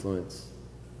to influence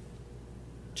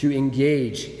to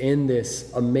engage in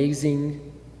this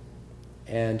amazing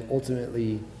and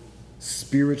ultimately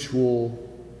spiritual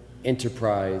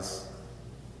enterprise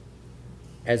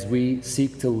as we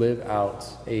seek to live out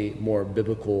a more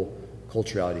biblical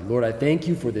culturality. Lord, I thank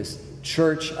you for this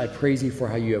church. I praise you for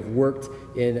how you have worked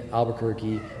in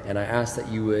Albuquerque, and I ask that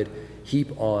you would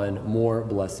heap on more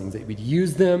blessings, that you would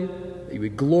use them, that you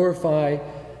would glorify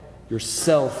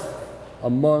yourself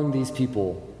among these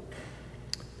people,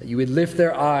 that you would lift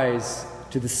their eyes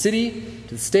to the city,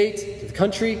 to the state, to the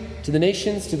country, to the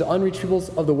nations, to the unreached peoples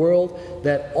of the world,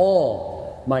 that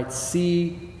all might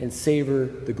see and savor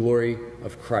the glory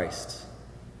of Christ.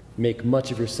 Make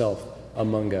much of yourself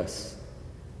among us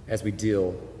as we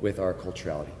deal with our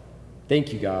culturality.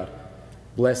 Thank you, God.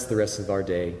 Bless the rest of our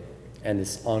day and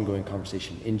this ongoing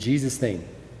conversation. In Jesus' name,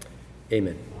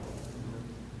 amen.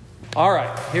 All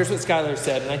right, here's what Skylar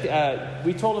said. And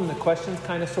we told him the questions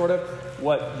kind of sort of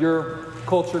what your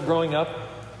culture growing up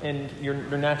and your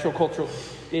natural culture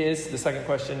is. The second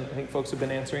question I think folks have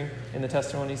been answering in the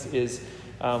testimonies is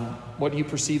what do you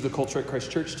perceive the culture at Christ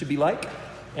Church to be like?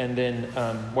 And then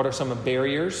what are some of the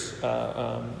barriers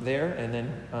there? And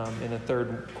then in the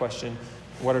third question,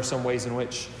 what are some ways in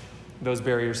which those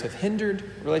barriers have hindered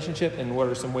relationship, and what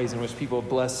are some ways in which people have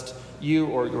blessed you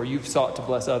or you've sought to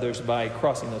bless others by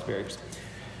crossing those barriers?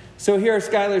 So here are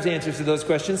Skylar's answers to those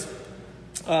questions.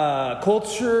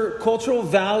 Cultural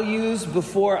values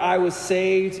before I was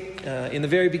saved. In the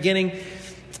very beginning,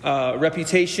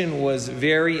 reputation was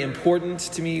very important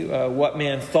to me. What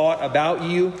man thought about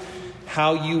you,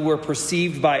 how you were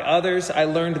perceived by others. I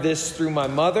learned this through my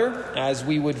mother. As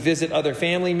we would visit other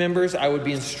family members, I would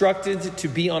be instructed to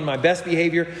be on my best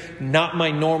behavior, not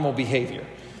my normal behavior.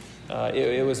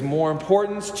 It was more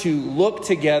important to look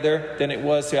together than it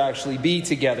was to actually be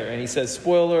together. And he says,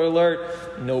 spoiler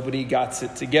alert, nobody got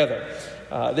it together.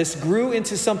 This grew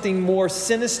into something more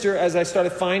sinister as I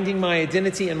started finding my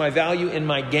identity and my value in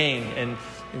my game. And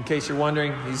in case you're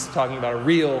wondering, he's talking about a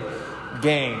real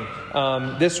gang.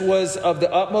 This was of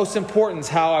the utmost importance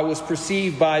how I was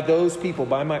perceived by those people,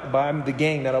 by the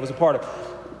gang that I was a part of.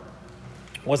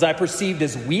 Was I perceived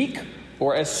as weak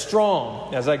or as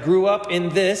strong? As I grew up in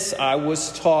this, I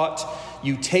was taught,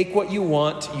 you take what you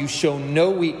want, you show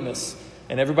no weakness,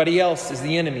 and everybody else is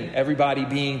the enemy. Everybody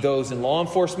being those in law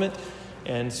enforcement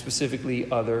and specifically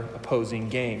other opposing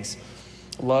gangs.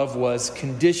 Love was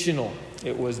conditional.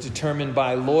 It was determined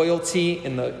by loyalty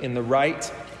in the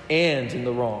right and in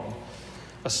the wrong.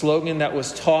 A slogan that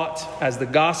was taught as the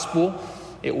gospel,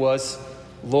 it was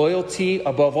loyalty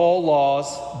above all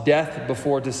laws, death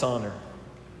before dishonor.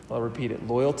 I'll repeat it.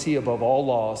 Loyalty above all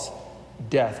laws,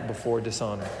 death before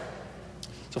dishonor.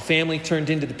 So family turned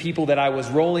into the people that I was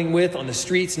rolling with on the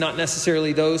streets, not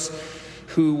necessarily those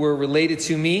who were related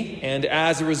to me. And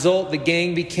as a result, the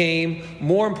gang became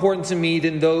more important to me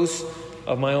than those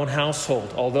of my own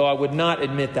household, although I would not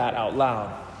admit that out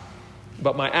loud.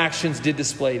 But my actions did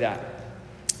display that.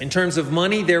 In terms of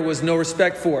money, there was no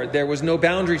respect for it. There was no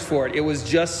boundaries for it. It was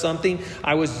just something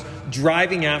I was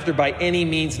driving after by any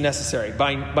means necessary.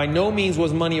 By no means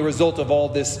was money a result of all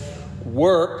this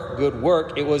work, good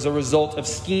work. It was a result of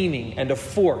scheming and of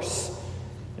force.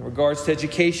 In regards to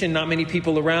education, not many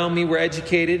people around me were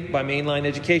educated by mainline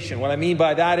education. What I mean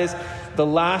by that is the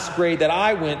last grade that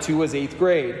I went to was 8th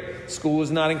grade. School was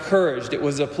not encouraged. It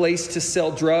was a place to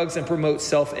sell drugs and promote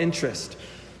self-interest.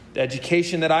 The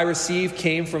education that I received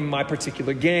came from my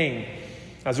particular gang.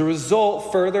 As a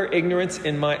result, further ignorance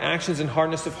in my actions and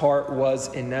hardness of heart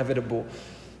was inevitable.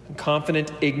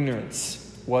 Confident ignorance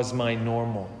was my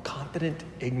normal. Confident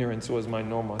ignorance was my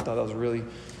normal. I thought that was a really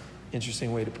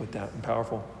interesting way to put that and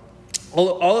powerful.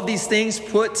 All of these things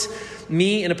put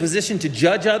me in a position to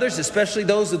judge others, especially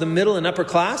those of the middle and upper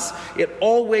class. It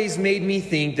always made me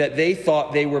think that they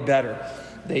thought they were better.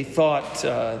 They thought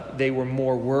they were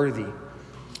more worthy.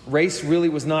 Race really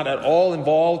was not at all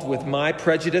involved with my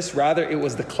prejudice. Rather, it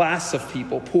was the class of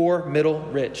people, poor, middle,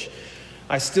 rich.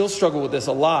 I still struggle with this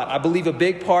a lot. I believe a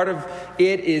big part of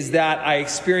it is that I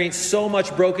experienced so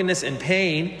much brokenness and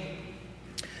pain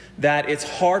that it's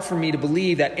hard for me to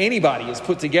believe that anybody is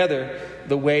put together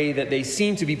the way that they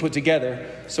seem to be put together.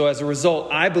 So as a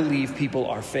result, I believe people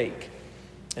are fake.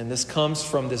 And this comes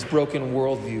from this broken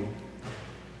worldview.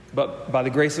 But by the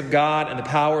grace of God and the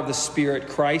power of the Spirit,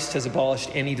 Christ has abolished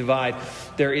any divide.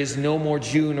 There is no more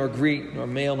Jew nor Greek, nor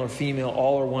male nor female.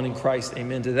 All are one in Christ.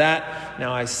 Amen to that.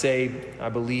 Now I say, I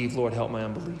believe. Lord, help my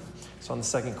unbelief. So on the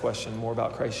second question, more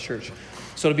about Christ Church.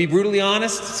 So to be brutally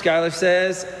honest, Skylar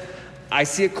says, I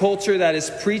see a culture that is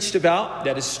preached about,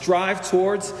 that is strived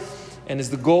towards, and is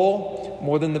the goal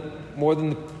I'm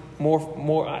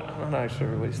not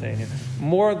sure what he's saying here.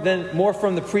 More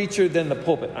from the preacher than the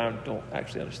pulpit. I don't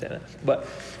actually understand that. But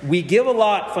we give a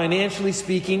lot, financially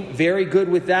speaking, very good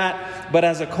with that. But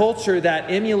as a culture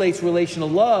that emulates relational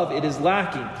love, it is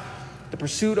lacking. The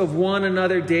pursuit of one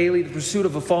another daily, the pursuit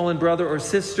of a fallen brother or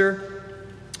sister,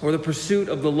 or the pursuit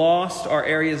of the lost are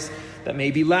areas that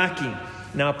may be lacking.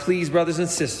 Now, please, brothers and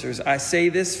sisters, I say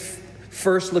this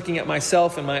first looking at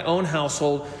myself and my own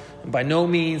household. By no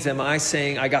means am I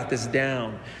saying I got this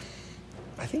down.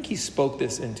 I think he spoke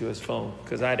this into his phone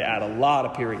because I had to add a lot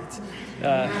of periods.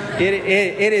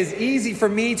 It is easy for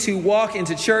me to walk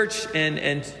into church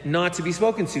and not to be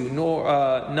spoken to, nor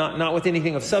not with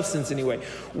anything of substance anyway.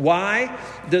 Why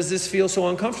does this feel so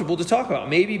uncomfortable to talk about?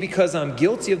 Maybe because I'm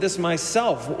guilty of this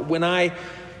myself. When I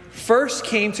first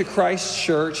came to Christ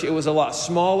Church, it was a lot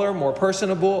smaller, more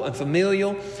personable and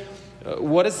familial.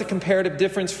 What is the comparative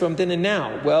difference from then and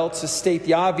now? Well, to state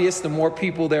the obvious, the more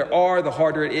people there are, the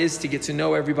harder it is to get to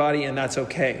know everybody, and that's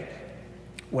okay.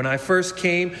 When I first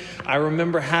came, I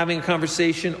remember having a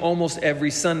conversation almost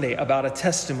every Sunday about a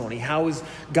testimony. How is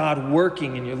God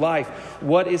working in your life?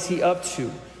 What is He up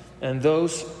to? And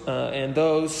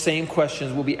those same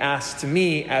questions will be asked to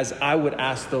me as I would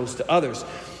ask those to others.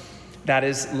 That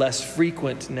is less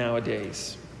frequent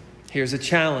nowadays. Here's a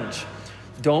challenge.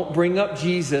 Don't bring up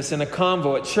Jesus in a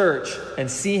convo at church and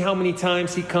see how many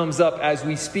times He comes up as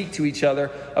we speak to each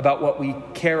other about what we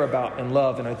care about and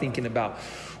love and are thinking about.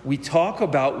 We talk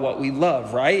about what we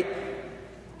love, right?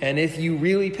 And if you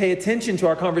really pay attention to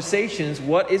our conversations,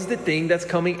 what is the thing that's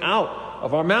coming out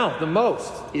of our mouth the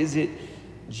most? Is it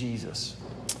Jesus?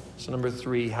 So number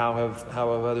 3, how have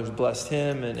others blessed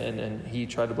Him and He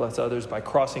tried to bless others by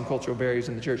crossing cultural barriers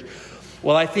in the church?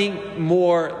 Well, I think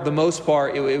the most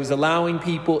part, it was allowing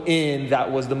people in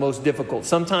that was the most difficult.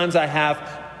 Sometimes I have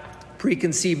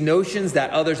preconceived notions that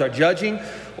others are judging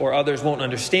or others won't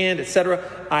understand, etc.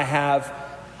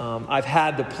 I've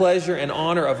had the pleasure and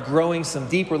honor of growing some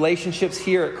deep relationships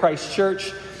here at Christ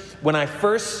Church. When I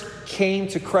first came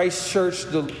to Christ Church,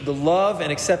 the love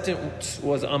and acceptance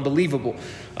was unbelievable.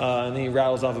 And then he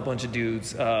rattles off a bunch of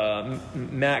dudes.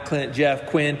 Matt, Clint, Jeff,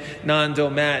 Quinn, Nando,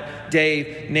 Matt,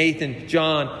 Dave, Nathan,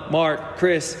 John, Mark,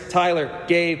 Chris, Tyler,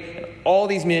 Gabe, all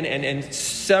these men and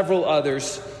several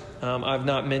others I've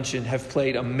not mentioned have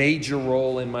played a major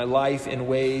role in my life in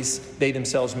ways they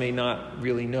themselves may not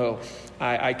really know.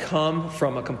 I come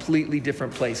from a completely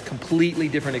different place, completely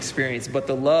different experience, but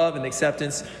the love and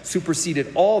acceptance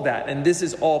superseded all that, and this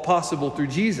is all possible through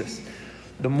Jesus.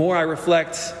 The more I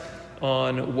reflect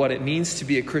on what it means to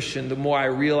be a Christian, the more I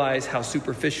realize how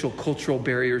superficial cultural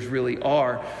barriers really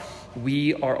are.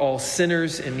 We are all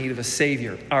sinners in need of a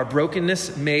Savior. Our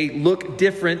brokenness may look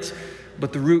different,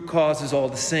 but the root cause is all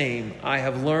the same. I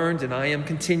have learned, and I am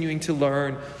continuing to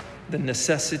learn, the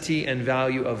necessity and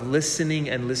value of listening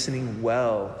and listening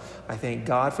well. I thank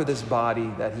God for this body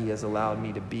that he has allowed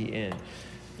me to be in.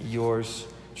 Yours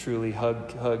truly,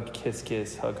 hug,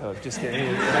 kiss, hug. Just kidding.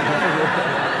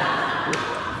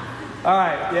 All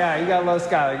right, yeah, you gotta love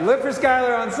Skylar. You look for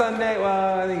Skylar on Sunday.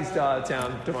 Well, I think he's still out of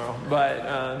town tomorrow.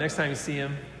 But next time you see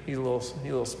him, he's a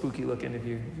little spooky looking if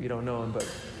you don't know him. But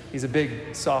he's a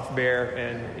big, soft bear,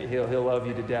 and he'll love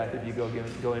you to death if you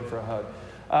go in for a hug.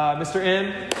 Mr.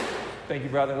 M, thank you,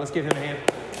 brother. Let's give him a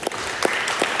hand.